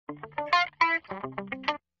Welcome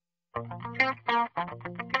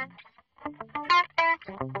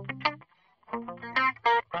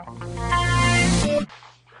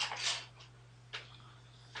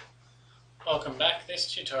back.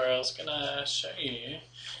 This tutorial is going to show you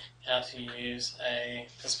how to use a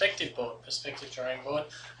perspective board, perspective drawing board.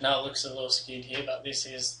 I know it looks a little skewed here, but this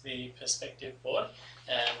is the perspective board,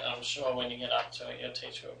 and I'm sure when you get up to it your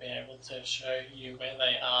teacher will be able to show you where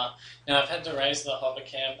they are. Now I've had to raise the hover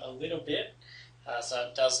cam a little bit, so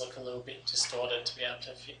it does look a little bit distorted to be able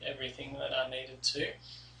to fit everything that I needed to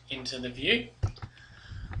into the view.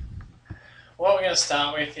 What we're going to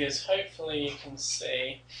start with is, hopefully you can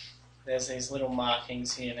see there's these little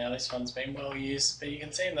markings here. Now this one's been well used, but you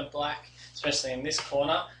can see in the black, especially in this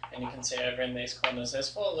corner, and you can see over in these corners, there's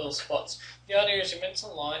 4 little spots. The idea is you're meant to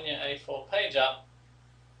line your A4 page up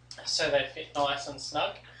so they fit nice and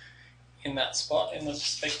snug in that spot in the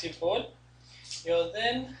perspective board. You're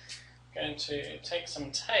then going to take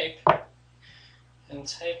some tape and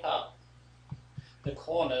tape up the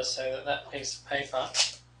corners so that that piece of paper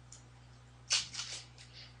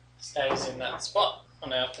stays in that spot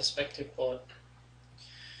on our perspective board.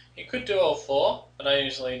 You could do all 4, but I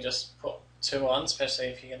usually just put 2 on, especially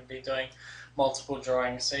if you're going to be doing multiple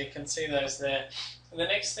drawings. So you can see those there. And the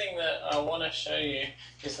next thing that I want to show you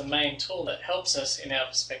is the main tool that helps us in our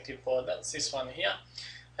perspective board. That's this one here.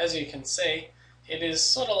 As you can see, it is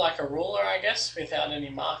sort of like a ruler, I guess, without any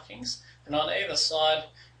markings. And on either side,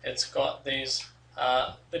 it's got these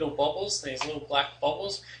little bobbles, these little black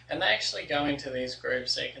bobbles, and they actually go into these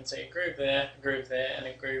grooves. So you can see a groove there, and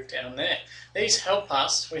a groove down there. These help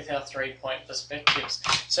us with our 3-point perspectives.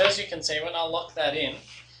 So as you can see, when I lock that in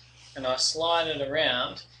and I slide it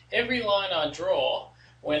around, every line I draw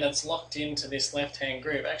when it's locked into this left-hand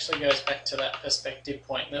groove actually goes back to that perspective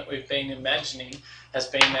point that we've been imagining has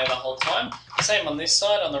been there the whole time. Same on this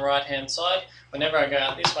side, on the right-hand side. Whenever I go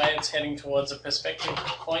out this way, it's heading towards a perspective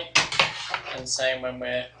point. And same when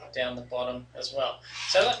we're down the bottom as well.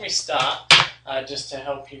 So let me start just to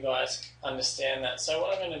help you guys understand that. So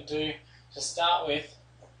what I'm going to do to start with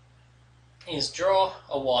is draw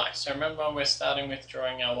a Y. So remember, we're starting with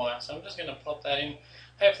drawing our Y. So I'm just going to pop that in.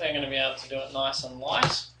 Hopefully I'm going to be able to do it nice and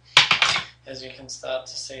light, as you can start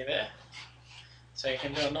to see there. So you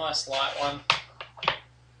can do a nice light one.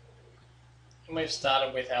 And we've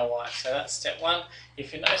started with our Y. So that's step 1.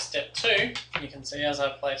 If you know step 2, you can see as I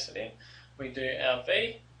place it in, we do our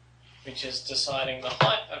V, which is deciding the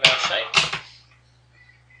height of our shape,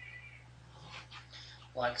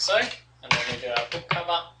 like so, and then we do our book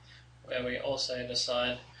cover, where we also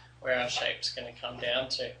decide where our shape's going to come down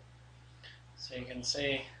to. So you can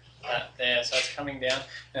see that there, so it's coming down,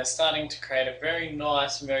 and it's starting to create a very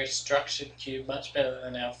nice and very structured cube, much better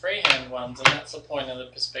than our freehand ones, and that's the point of the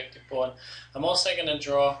perspective board. I'm also going to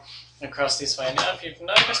draw across this way. Now if you've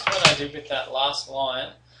noticed what I did with that last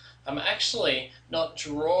line, I'm actually not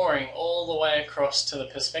drawing all the way across to the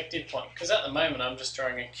perspective point, because at the moment I'm just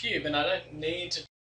drawing a cube and I don't need to